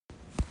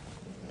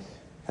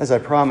As I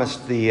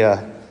promised, the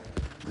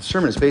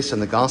sermon is based on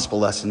the gospel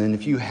lesson, and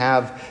if you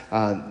have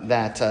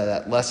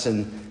that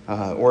lesson,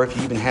 or if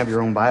you even have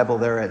your own Bible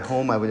there at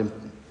home, I would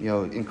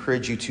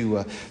encourage you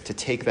to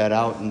take that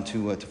out and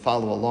to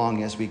follow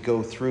along as we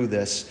go through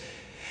this.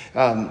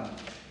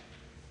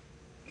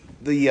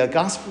 The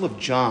Gospel of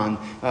John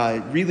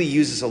really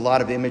uses a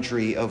lot of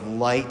imagery of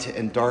light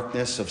and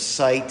darkness, of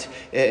sight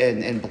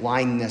and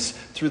blindness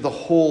through the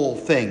whole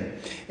thing.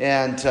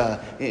 And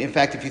in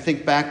fact, if you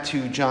think back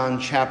to John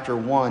chapter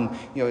 1,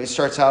 it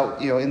starts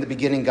out, in the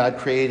beginning God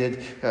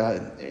created,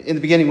 in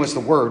the beginning was the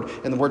Word,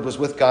 and the Word was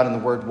with God, and the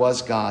Word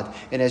was God.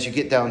 And as you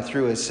get down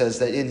through, it says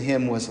that in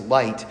Him was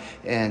light,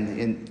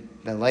 and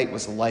the light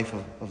was the life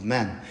of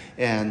men.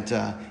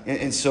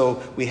 And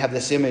so we have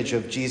this image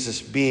of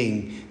Jesus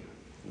being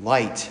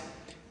light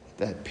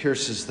that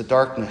pierces the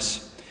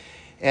darkness.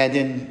 And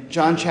in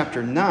John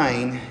chapter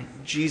 9,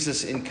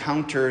 Jesus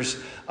encounters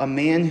a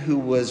man who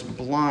was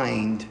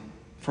blind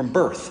from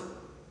birth.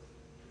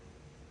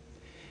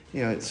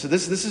 So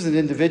this is an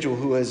individual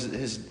who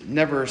has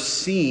never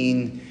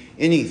seen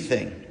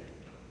anything.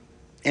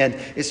 And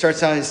it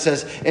starts out, it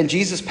says, "And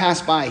Jesus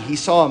passed by. He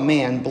saw a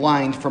man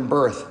blind from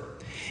birth.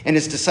 And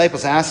his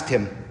disciples asked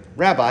him,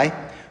 'Rabbi,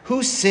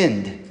 who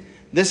sinned,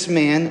 this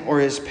man or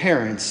his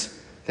parents,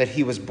 that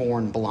he was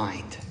born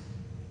blind?'"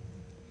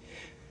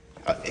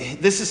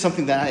 This is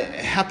something that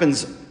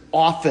happens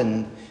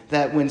often,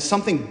 that when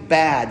something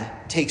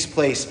bad takes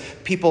place,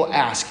 people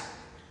ask,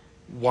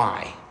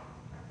 why?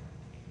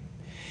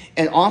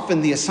 And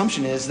often the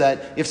assumption is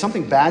that if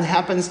something bad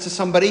happens to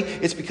somebody,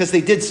 it's because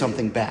they did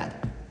something bad.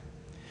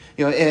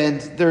 And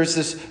there's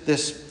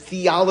this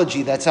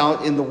theology that's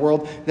out in the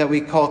world that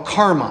we call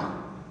karma.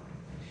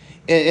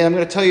 And I'm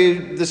going to tell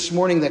you this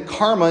morning that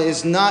karma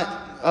is not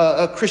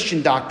a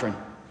Christian doctrine.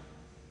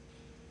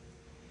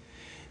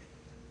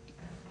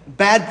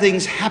 Bad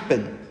things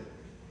happen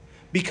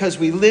because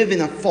we live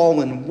in a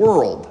fallen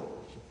world.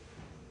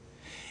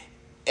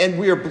 And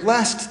we are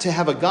blessed to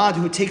have a God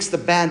who takes the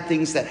bad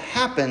things that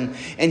happen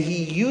and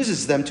He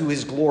uses them to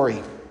His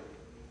glory.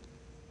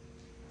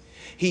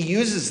 He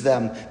uses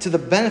them to the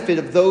benefit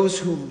of those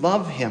who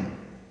love Him.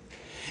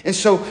 And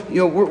so,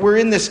 we're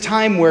in this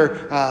time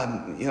where,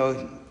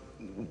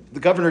 the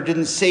governor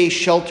didn't say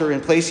shelter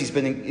in place. He's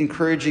been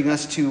encouraging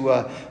us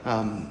to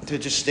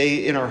just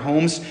stay in our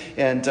homes.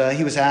 And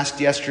he was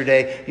asked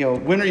yesterday,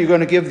 when are you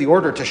going to give the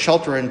order to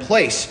shelter in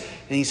place?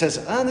 And he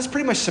says, that's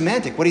pretty much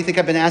semantic. What do you think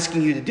I've been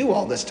asking you to do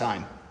all this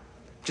time?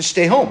 Just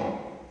stay home.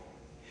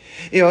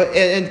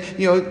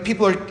 And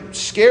people are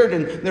scared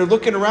and they're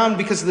looking around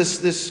because of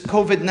this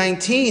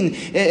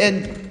COVID-19.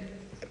 And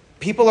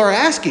people are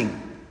asking,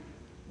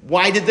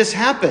 why did this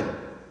happen?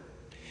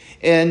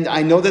 And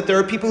I know that there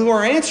are people who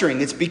are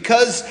answering. It's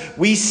because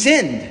we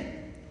sinned.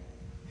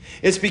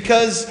 It's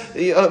because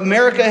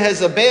America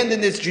has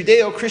abandoned its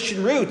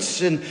Judeo-Christian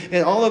roots and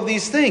all of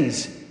these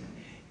things.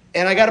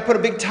 And I got to put a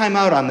big time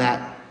out on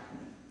that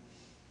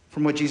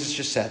from what Jesus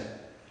just said,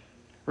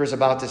 or is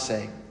about to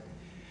say.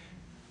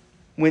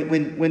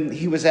 When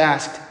he was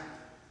asked,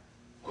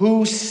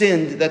 who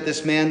sinned that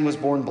this man was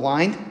born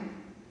blind?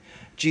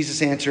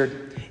 Jesus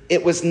answered,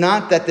 "It was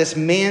not that this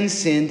man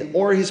sinned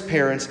or his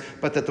parents,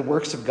 but that the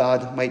works of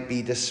God might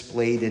be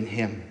displayed in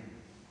him."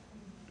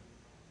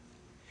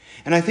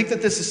 And I think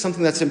that this is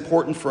something that's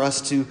important for us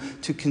to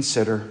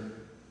consider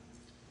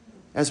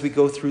as we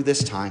go through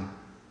this time.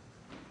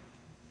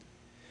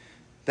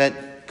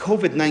 That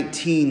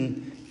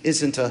COVID-19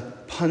 isn't a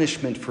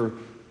punishment for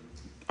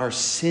our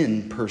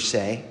sin per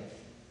se,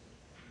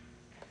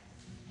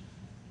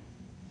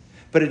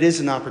 but it is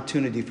an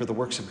opportunity for the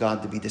works of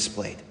God to be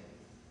displayed.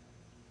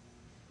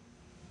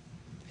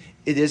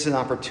 It is an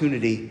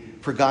opportunity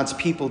for God's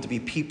people to be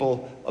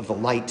people of the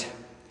light,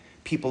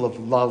 people of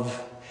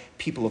love,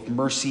 people of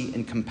mercy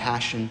and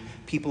compassion,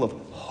 people of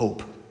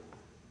hope.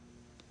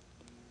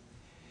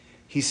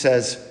 He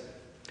says,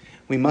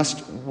 "We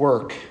must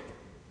work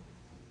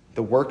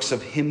the works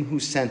of him who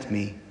sent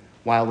me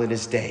while it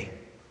is day.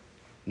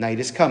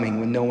 Night is coming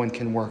when no one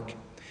can work.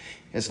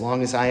 As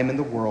long as I am in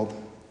the world,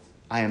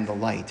 I am the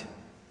light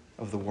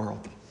of the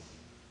world."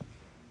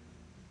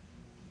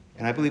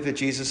 And I believe that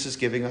Jesus is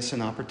giving us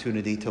an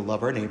opportunity to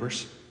love our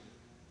neighbors,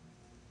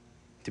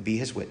 to be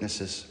His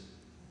witnesses,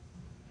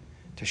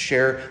 to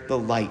share the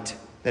light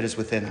that is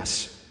within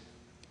us.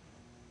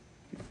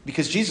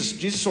 Because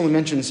Jesus only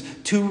mentions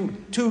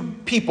two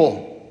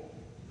people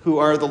who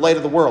are the light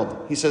of the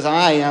world. He says,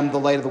 "I am the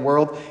light of the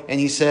world," and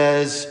He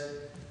says,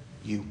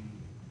 "You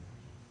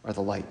are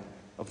the light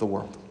of the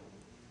world."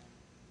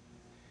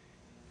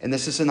 And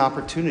this is an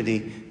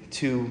opportunity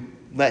to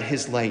let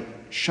His light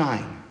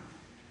shine.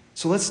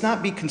 So let's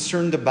not be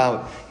concerned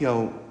about,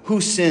 who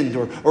sinned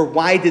or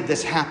why did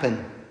this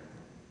happen.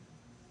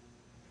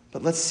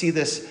 But let's see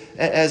this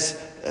as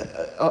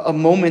a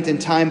moment in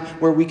time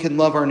where we can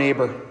love our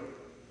neighbor.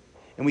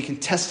 And we can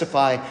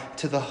testify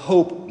to the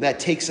hope that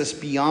takes us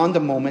beyond the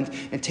moment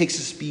and takes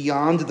us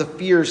beyond the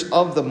fears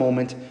of the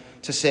moment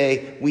to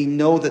say, we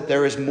know that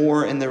there is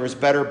more and there is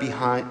better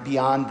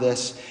beyond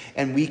this,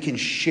 and we can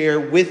share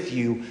with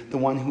you the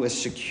one who has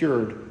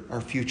secured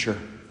our future.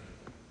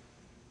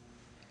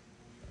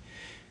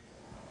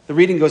 The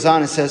reading goes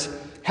on and says,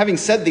 having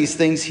said these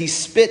things, he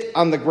spit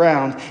on the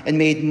ground and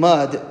made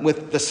mud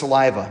with the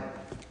saliva.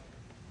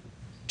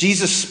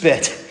 Jesus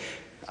spit.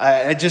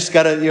 I just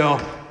got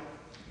to,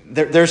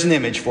 there's an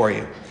image for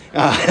you.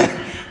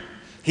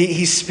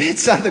 He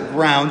spits on the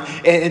ground,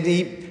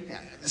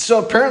 so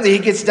apparently he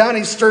gets down,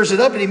 he stirs it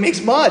up, and he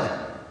makes mud.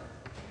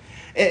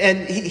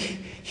 And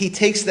he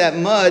takes that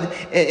mud,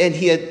 and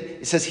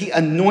it says he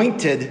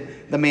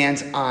anointed the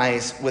man's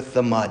eyes with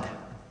the mud.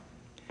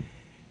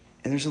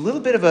 And there's a little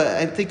bit of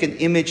I think, an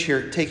image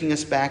here taking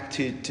us back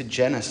to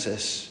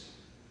Genesis.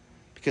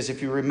 Because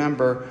if you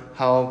remember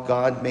how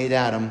God made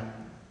Adam,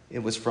 it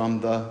was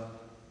from the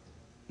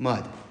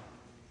mud.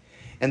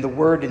 And the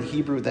word in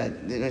Hebrew that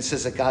it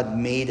says that God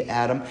made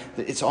Adam,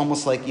 it's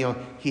almost like,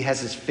 he has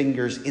his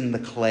fingers in the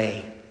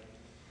clay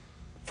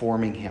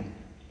forming him.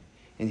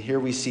 And here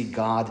we see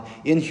God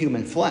in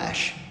human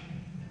flesh,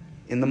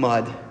 in the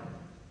mud,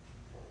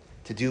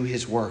 to do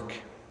his work.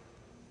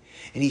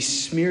 And he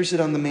smears it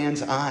on the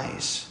man's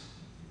eyes.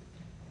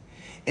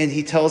 And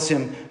he tells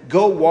him,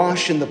 go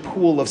wash in the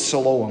pool of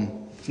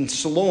Siloam. And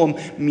Siloam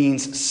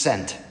means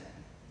sent.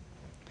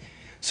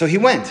 So he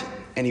went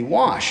and he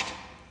washed.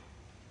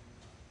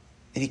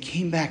 And he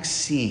came back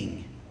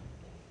seeing.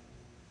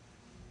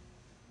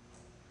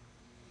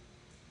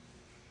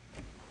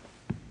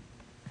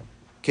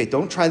 Okay,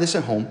 don't try this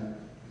at home.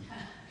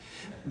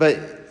 But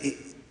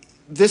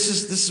this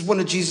is one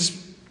of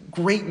Jesus'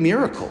 great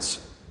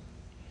miracles.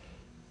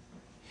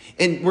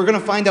 And we're going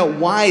to find out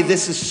why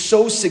this is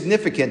so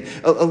significant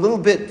a little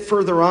bit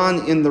further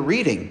on in the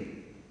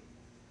reading.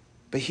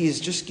 But he has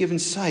just given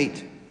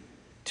sight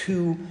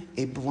to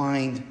a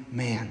blind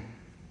man.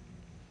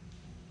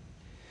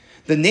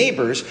 The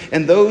neighbors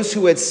and those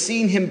who had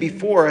seen him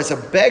before as a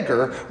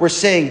beggar were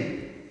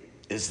saying,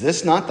 is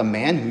this not the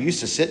man who used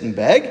to sit and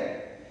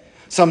beg?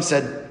 Some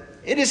said,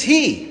 it is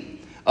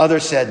he.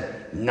 Others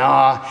said,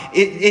 nah,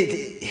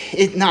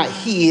 it's not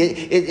he.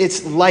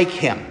 It's like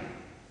him.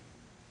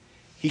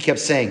 He kept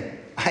saying,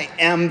 I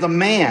am the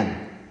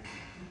man.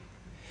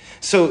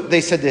 So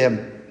they said to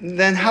him,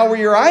 then how were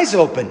your eyes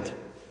opened?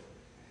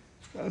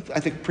 I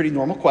think a pretty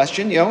normal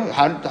question.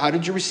 How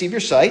did you receive your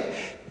sight?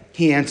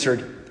 He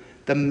answered,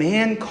 the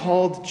man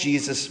called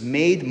Jesus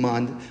made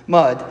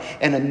mud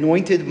and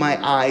anointed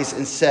my eyes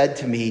and said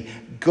to me,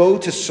 go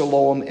to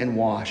Siloam and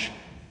wash.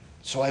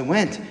 So I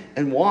went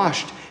and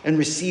washed and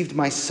received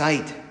my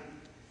sight.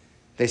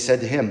 They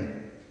said to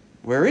him,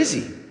 where is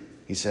he?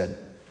 He said,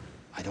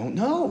 I don't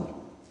know.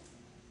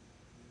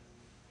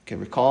 Okay,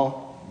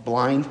 recall,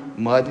 blind,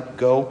 mud,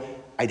 go.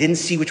 I didn't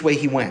see which way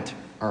he went,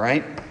 all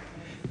right?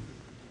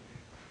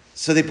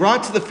 So they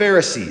brought to the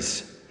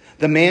Pharisees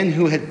the man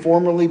who had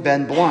formerly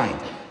been blind.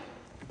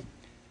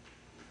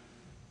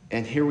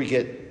 And here we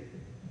get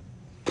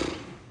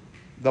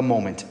the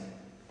moment.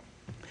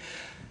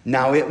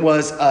 Now it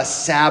was a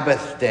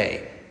Sabbath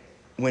day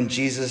when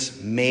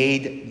Jesus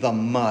made the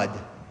mud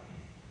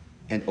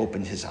and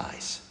opened his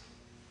eyes.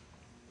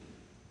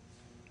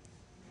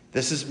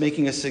 This is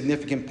making a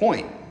significant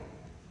point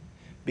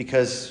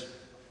because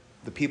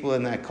the people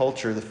in that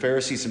culture, the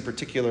Pharisees in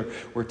particular,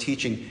 were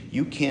teaching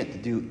you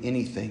can't do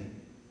anything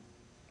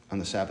on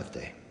the Sabbath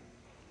day.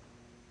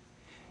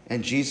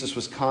 And Jesus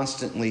was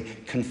constantly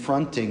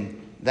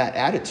confronting that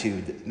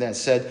attitude that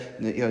said,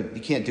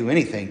 you can't do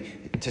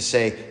anything, to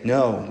say,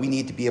 no, we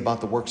need to be about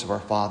the works of our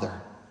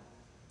Father.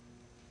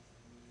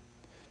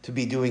 To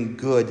be doing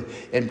good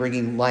and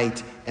bringing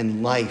light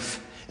and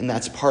life. And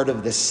that's part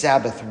of the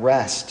Sabbath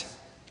rest.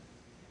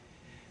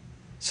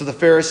 So the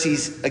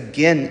Pharisees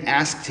again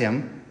asked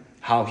him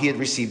how he had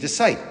received his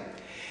sight.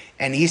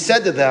 And he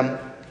said to them,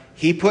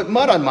 he put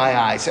mud on my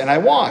eyes, and I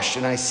washed,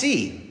 and I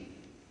see.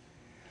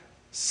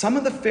 Some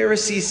of the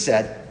Pharisees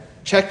said,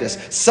 check this,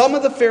 some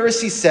of the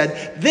Pharisees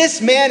said,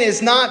 this man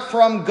is not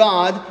from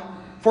God,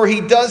 for he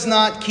does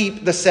not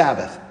keep the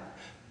Sabbath.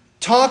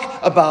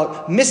 Talk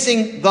about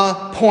missing the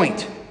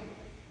point.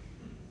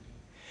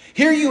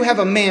 Here you have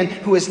a man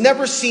who has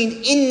never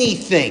seen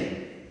anything.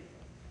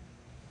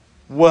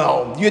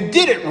 Well, you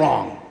did it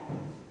wrong.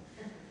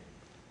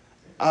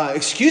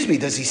 Excuse me,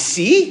 does he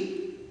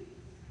see?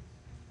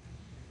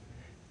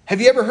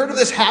 Have you ever heard of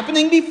this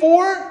happening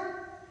before?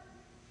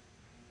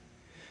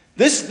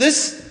 This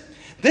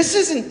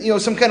isn't,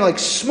 some kind of like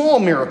small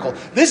miracle.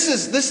 This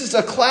is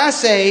a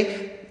class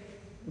A.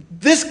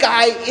 This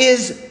guy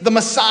is the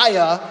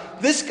Messiah.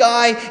 This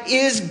guy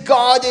is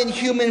God in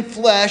human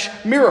flesh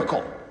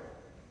miracle.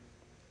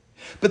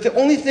 But the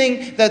only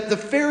thing that the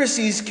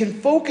Pharisees can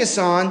focus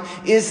on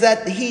is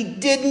that he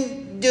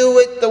didn't do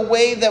it the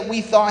way that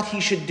we thought he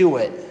should do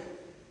it.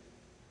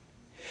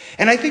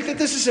 And I think that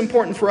this is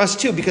important for us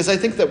too, because I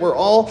think that we're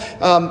all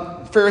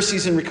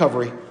Pharisees in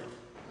recovery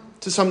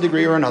to some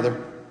degree or another.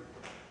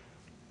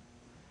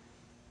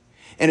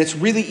 And it's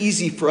really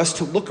easy for us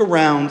to look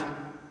around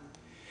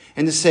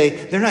and to say,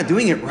 they're not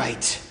doing it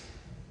right.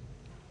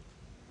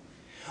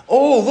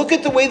 Oh, look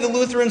at the way the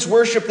Lutherans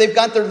worship. They've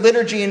got their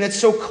liturgy and it's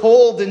so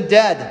cold and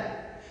dead.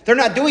 They're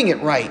not doing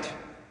it right.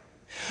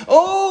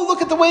 Oh,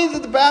 look at the way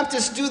that the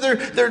Baptists do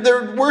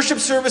their worship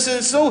services.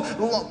 It's so,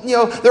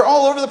 they're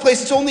all over the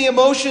place. It's only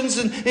emotions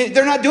and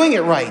they're not doing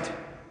it right.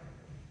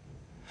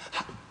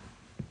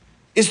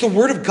 Is the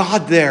Word of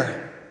God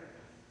there?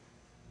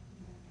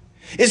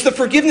 Is the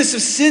forgiveness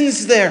of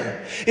sins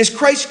there? Is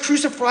Christ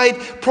crucified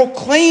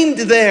proclaimed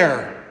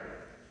there?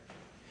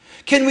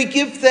 Can we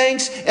give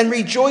thanks and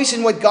rejoice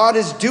in what God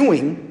is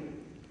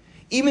doing,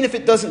 even if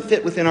it doesn't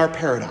fit within our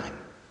paradigm?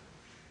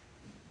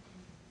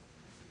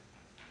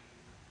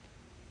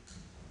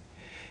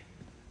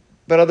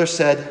 But others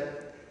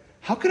said,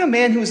 how can a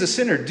man who is a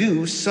sinner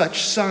do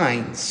such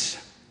signs?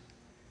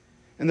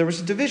 And there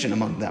was a division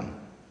among them,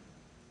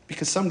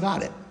 because some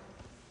got it.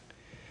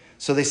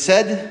 So they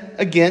said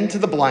again to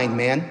the blind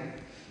man,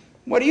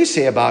 what do you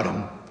say about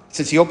him,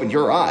 since he opened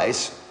your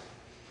eyes?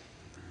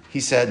 He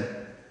said,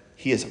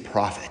 he is a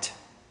prophet.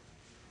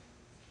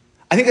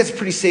 I think that's a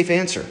pretty safe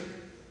answer.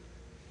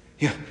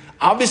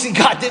 Obviously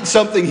God did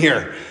something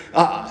here.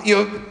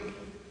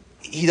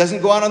 He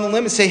doesn't go out on the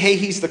limb and say, hey,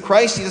 he's the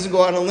Christ. He doesn't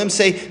go out on a limb and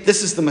say,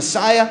 this is the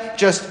Messiah.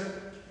 Just,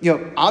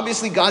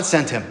 obviously God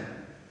sent him.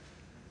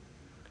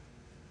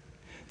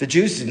 The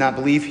Jews did not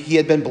believe he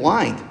had been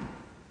blind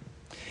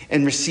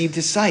and received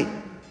his sight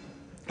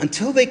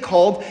until they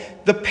called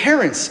the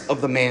parents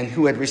of the man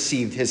who had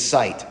received his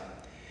sight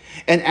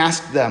and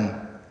asked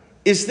them,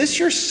 is this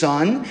your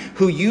son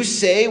who you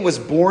say was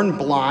born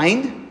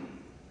blind?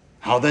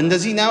 How then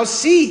does he now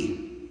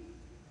see?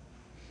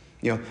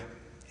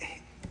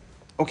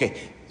 Okay,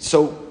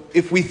 so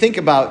if we think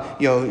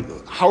about,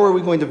 how are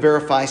we going to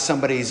verify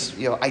somebody's,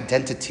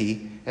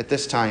 identity at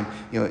this time?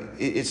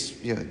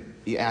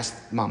 You ask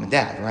mom and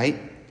dad, right?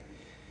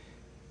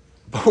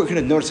 But we're going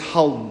to notice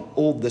how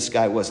old this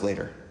guy was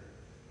later.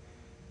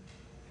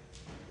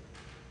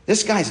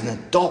 This guy's an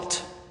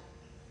adult.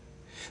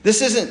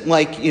 This isn't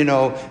like,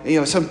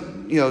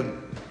 some,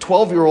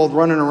 12-year-old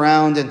running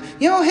around and,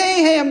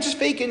 hey, I'm just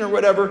faking or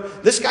whatever.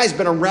 This guy's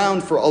been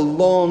around for a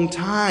long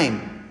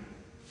time.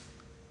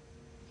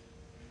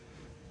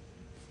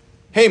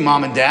 Hey,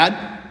 mom and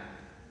dad,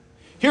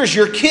 here's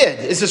your kid.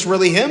 Is this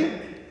really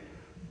him?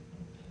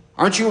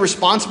 Aren't you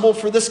responsible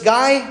for this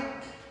guy?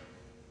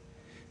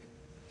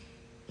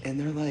 And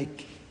they're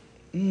like,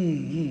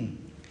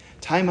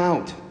 time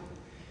out.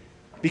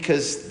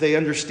 Because they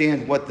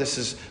understand what this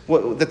is,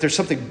 that there's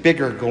something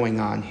bigger going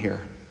on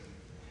here.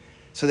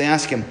 So they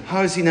ask him,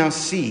 how does he now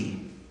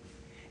see?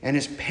 And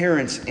his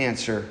parents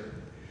answer,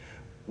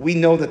 we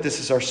know that this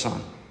is our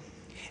son.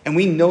 And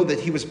we know that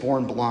he was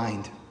born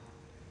blind.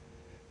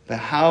 But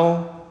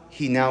how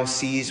he now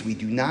sees, we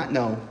do not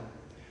know.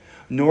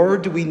 Nor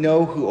do we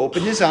know who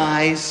opened his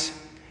eyes.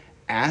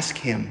 Ask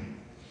him.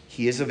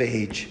 He is of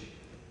age.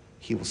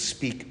 He will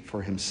speak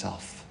for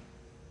himself.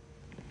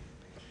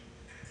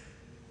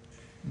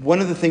 One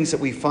of the things that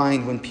we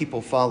find when people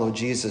follow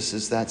Jesus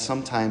is that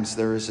sometimes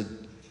there is a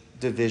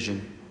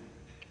division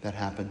that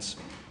happens.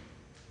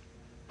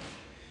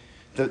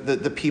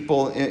 The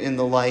people in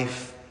the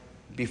life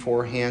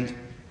beforehand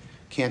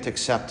can't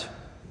accept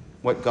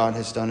what God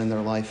has done in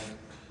their life.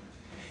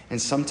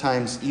 And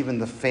sometimes even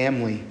the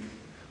family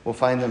will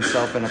find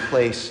themselves in a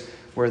place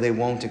where they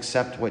won't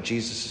accept what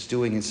Jesus is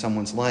doing in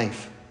someone's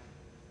life.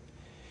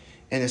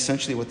 And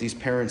essentially what these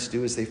parents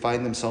do is they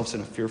find themselves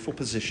in a fearful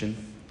position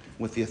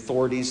with the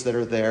authorities that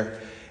are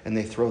there, and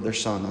they throw their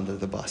son under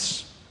the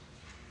bus.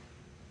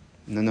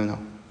 No.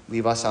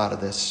 Leave us out of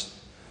this.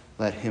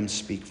 Let him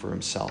speak for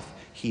himself.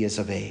 He is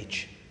of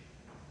age.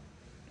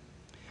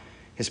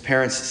 His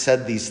parents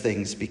said these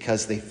things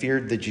because they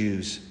feared the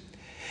Jews.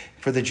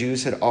 For the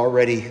Jews had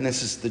already, and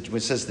this is when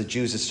it says the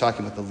Jews, it's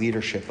talking about the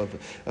leadership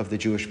of the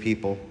Jewish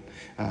people.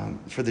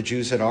 For the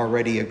Jews had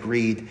already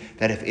agreed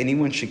that if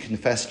anyone should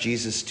confess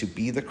Jesus to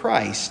be the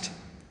Christ,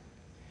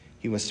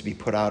 he was to be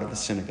put out of the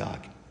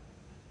synagogue.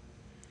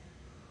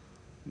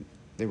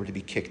 They were to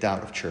be kicked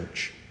out of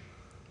church.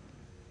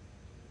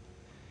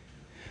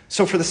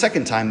 So for the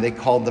second time, they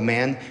called the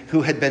man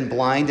who had been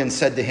blind and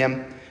said to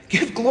him,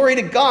 give glory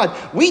to God.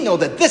 We know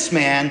that this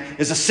man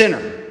is a sinner.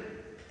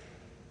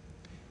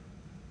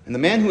 And the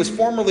man who was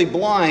formerly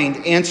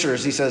blind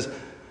answers, he says,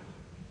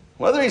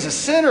 whether he's a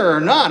sinner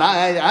or not,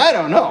 I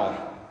don't know.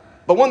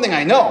 But one thing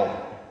I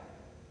know,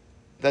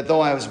 that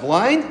though I was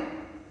blind,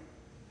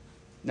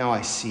 now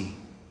I see.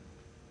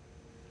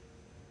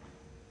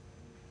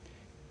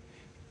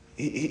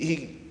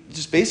 He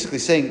just basically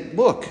saying,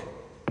 look,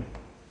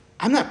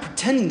 I'm not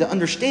pretending to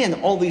understand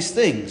all these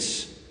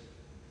things.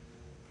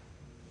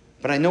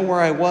 But I know where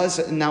I was,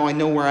 and now I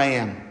know where I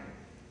am.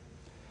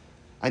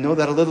 I know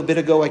that a little bit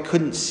ago I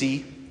couldn't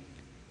see,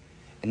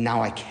 and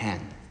now I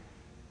can.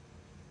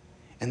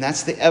 And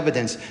that's the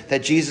evidence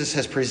that Jesus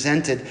has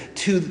presented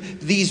to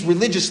these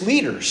religious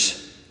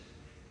leaders.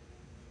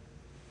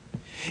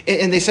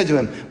 And they said to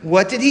him,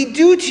 what did he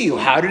do to you?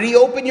 How did he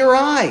open your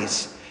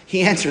eyes?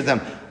 He answered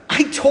them,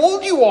 I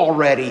told you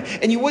already,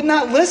 and you would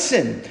not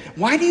listen.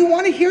 Why do you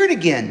want to hear it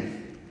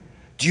again?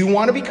 Do you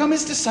want to become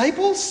his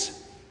disciples?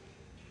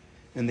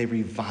 and they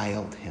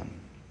reviled him.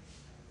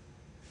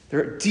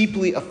 They're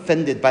deeply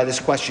offended by this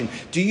question.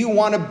 Do you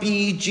want to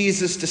be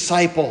Jesus'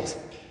 disciples?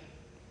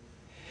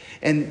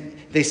 And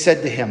they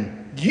said to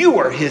him, you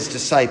are his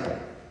disciple,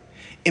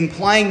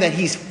 implying that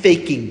he's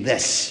faking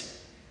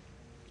this.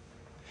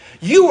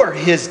 You are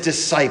his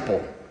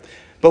disciple,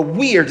 but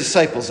we are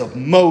disciples of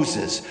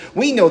Moses.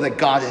 We know that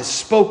God has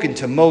spoken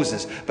to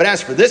Moses, but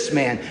as for this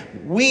man,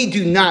 we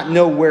do not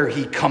know where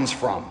he comes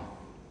from.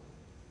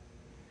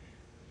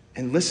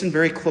 And listen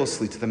very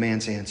closely to the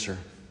man's answer.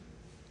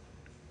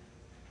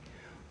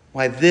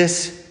 Why,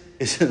 this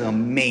is an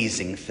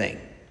amazing thing.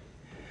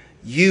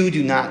 You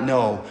do not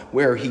know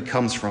where he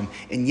comes from,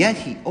 and yet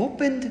he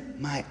opened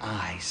my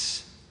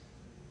eyes.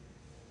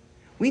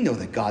 We know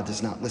that God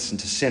does not listen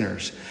to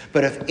sinners,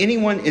 but if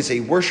anyone is a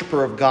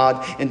worshiper of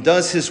God and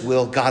does his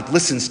will, God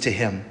listens to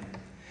him.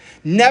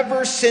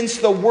 Never since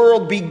the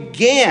world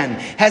began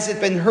has it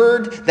been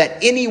heard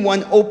that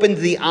anyone opened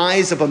the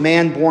eyes of a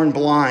man born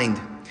blind.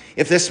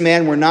 If this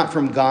man were not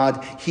from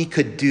God, he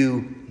could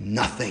do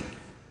nothing.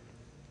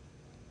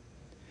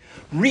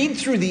 Read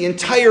through the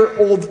entire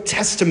Old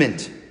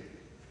Testament.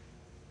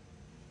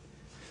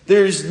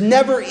 There's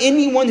never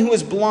anyone who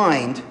is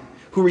blind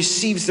who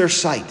receives their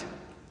sight.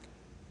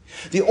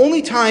 The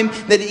only time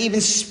that it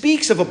even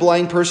speaks of a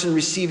blind person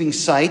receiving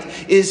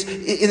sight is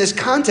in this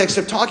context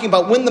of talking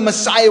about when the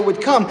Messiah would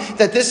come,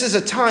 that this is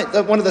a time,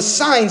 one of the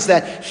signs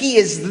that he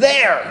is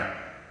there.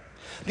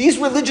 These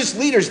religious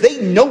leaders, they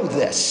know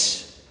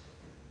this.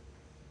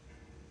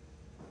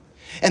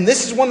 And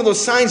this is one of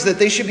those signs that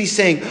they should be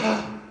saying,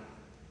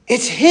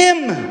 it's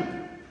him.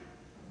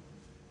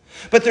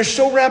 But they're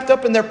so wrapped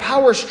up in their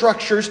power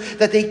structures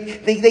that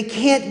they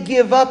can't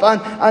give up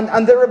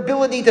on their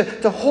ability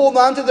to hold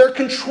on to their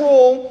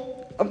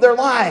control of their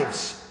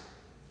lives.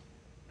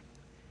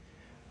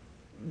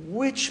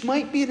 Which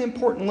might be an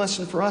important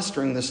lesson for us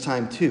during this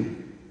time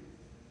too.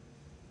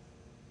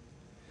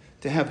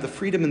 To have the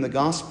freedom in the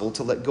gospel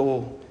to let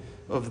go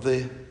of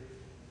the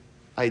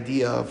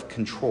idea of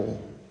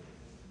control.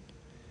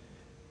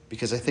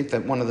 Because I think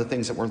that one of the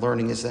things that we're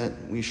learning is that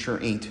we sure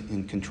ain't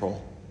in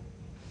control.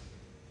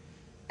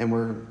 And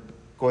we're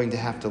going to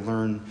have to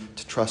learn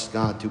to trust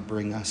God to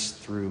bring us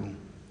through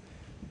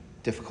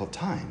difficult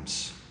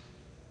times.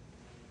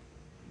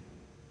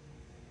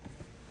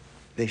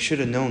 They should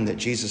have known that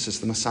Jesus is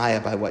the Messiah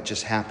by what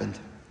just happened.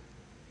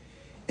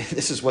 And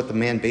this is what the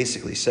man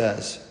basically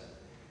says.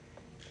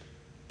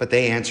 But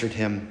they answered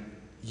him,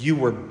 you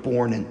were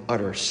born in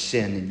utter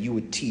sin, and you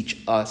would teach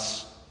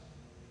us.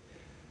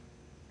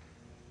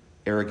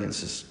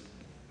 Arrogance is,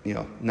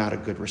 not a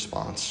good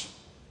response.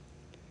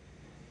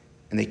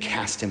 And they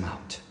cast him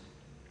out.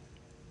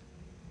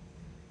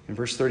 And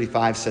verse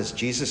 35 says,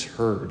 Jesus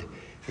heard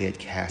they had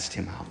cast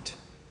him out.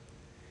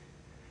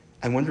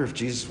 I wonder if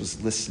Jesus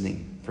was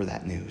listening for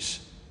that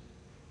news.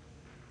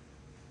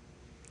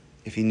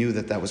 If he knew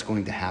that that was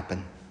going to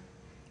happen.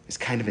 It's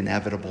kind of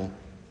inevitable. And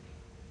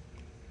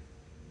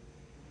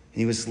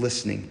he was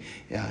listening.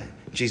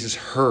 Jesus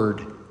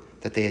heard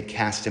that they had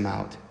cast him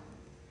out.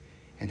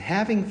 And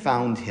having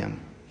found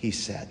him, he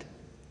said,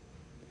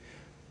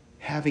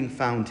 having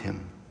found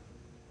him,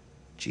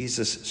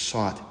 Jesus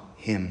sought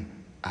him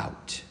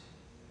out.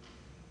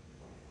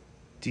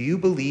 Do you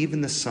believe in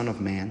the Son of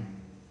Man?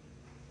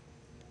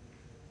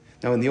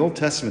 Now, in the Old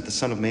Testament, the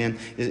Son of Man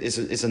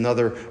is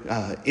another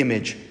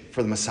image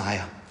for the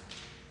Messiah,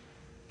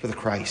 for the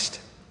Christ.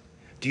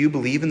 Do you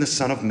believe in the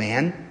Son of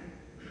Man?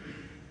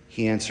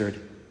 He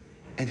answered,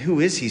 and who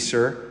is he,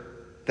 sir,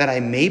 that I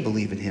may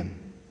believe in him?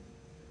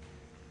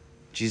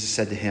 Jesus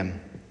said to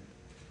him,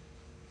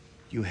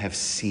 you have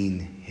seen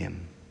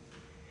him,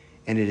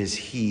 and it is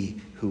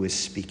he who is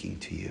speaking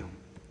to you.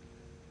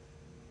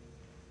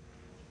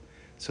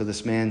 So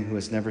this man who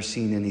has never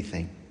seen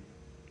anything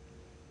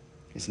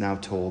is now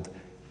told,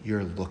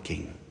 you're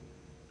looking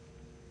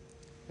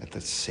at the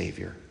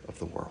Savior of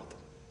the world.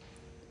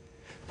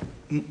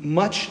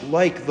 Much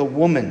like the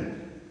woman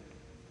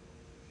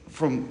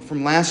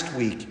from last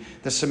week,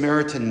 the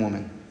Samaritan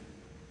woman.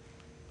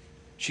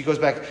 She goes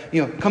back,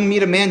 come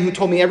meet a man who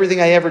told me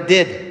everything I ever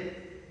did.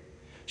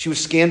 She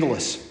was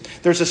scandalous.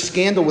 There's a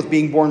scandal with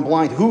being born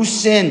blind. Who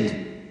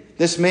sinned?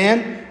 This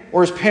man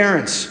or his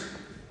parents?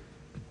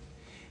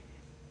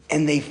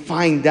 And they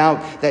find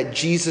out that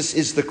Jesus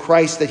is the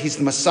Christ, that he's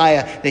the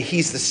Messiah, that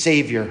he's the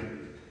Savior.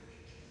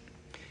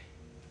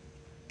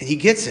 And he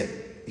gets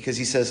it because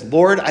he says,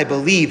 Lord, I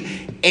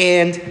believe.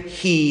 And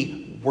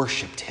he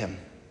worshiped him.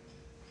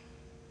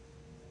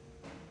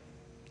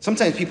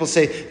 Sometimes people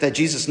say that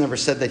Jesus never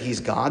said that he's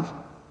God.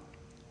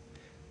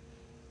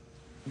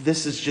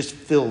 This is just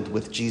filled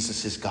with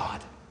Jesus is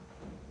God.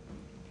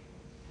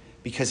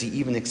 Because he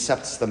even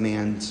accepts the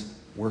man's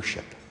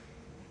worship.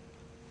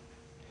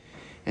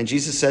 And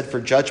Jesus said,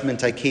 for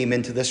judgment I came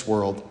into this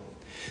world,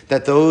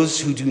 that those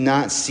who do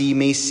not see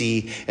may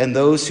see, and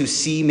those who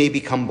see may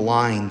become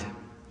blind.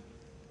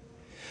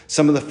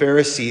 Some of the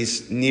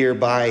Pharisees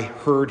nearby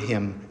heard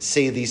him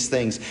say these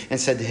things and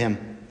said to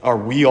him, are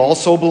we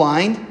also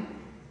blind?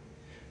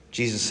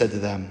 Jesus said to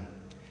them,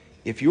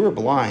 if you were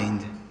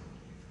blind,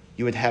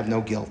 you would have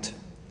no guilt.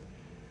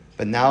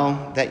 But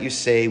now that you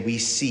say, we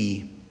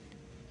see,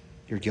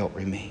 your guilt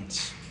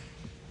remains.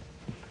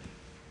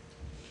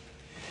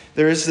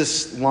 There is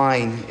this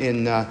line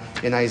in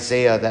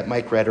Isaiah that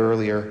Mike read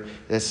earlier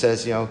that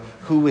says,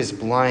 who is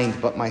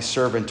blind but my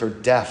servant, or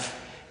deaf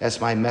as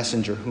my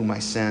messenger whom I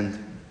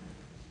send?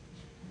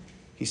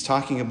 He's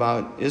talking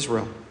about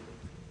Israel.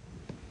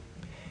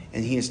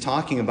 And he is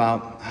talking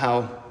about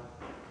how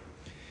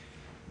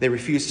they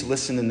refuse to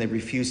listen and they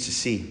refuse to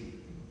see.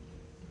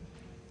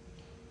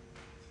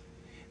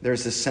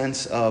 There's a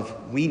sense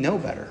of, we know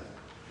better.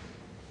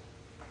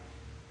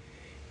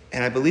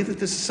 And I believe that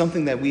this is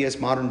something that we as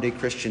modern-day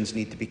Christians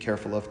need to be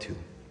careful of too.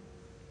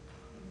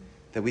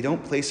 That we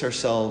don't place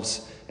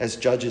ourselves as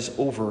judges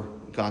over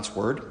God's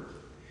word.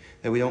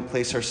 That we don't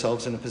place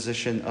ourselves in a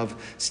position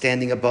of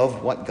standing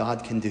above what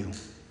God can do.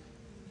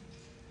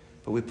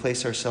 But we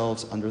place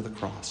ourselves under the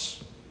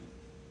cross,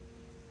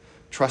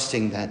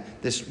 trusting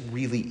that this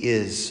really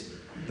is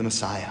the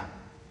Messiah,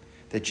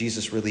 that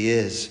Jesus really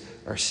is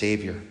our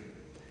Savior, and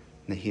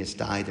that he has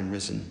died and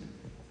risen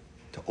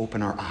to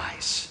open our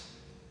eyes,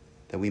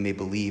 that we may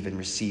believe and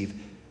receive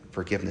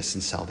forgiveness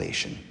and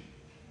salvation.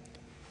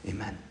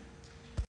 Amen.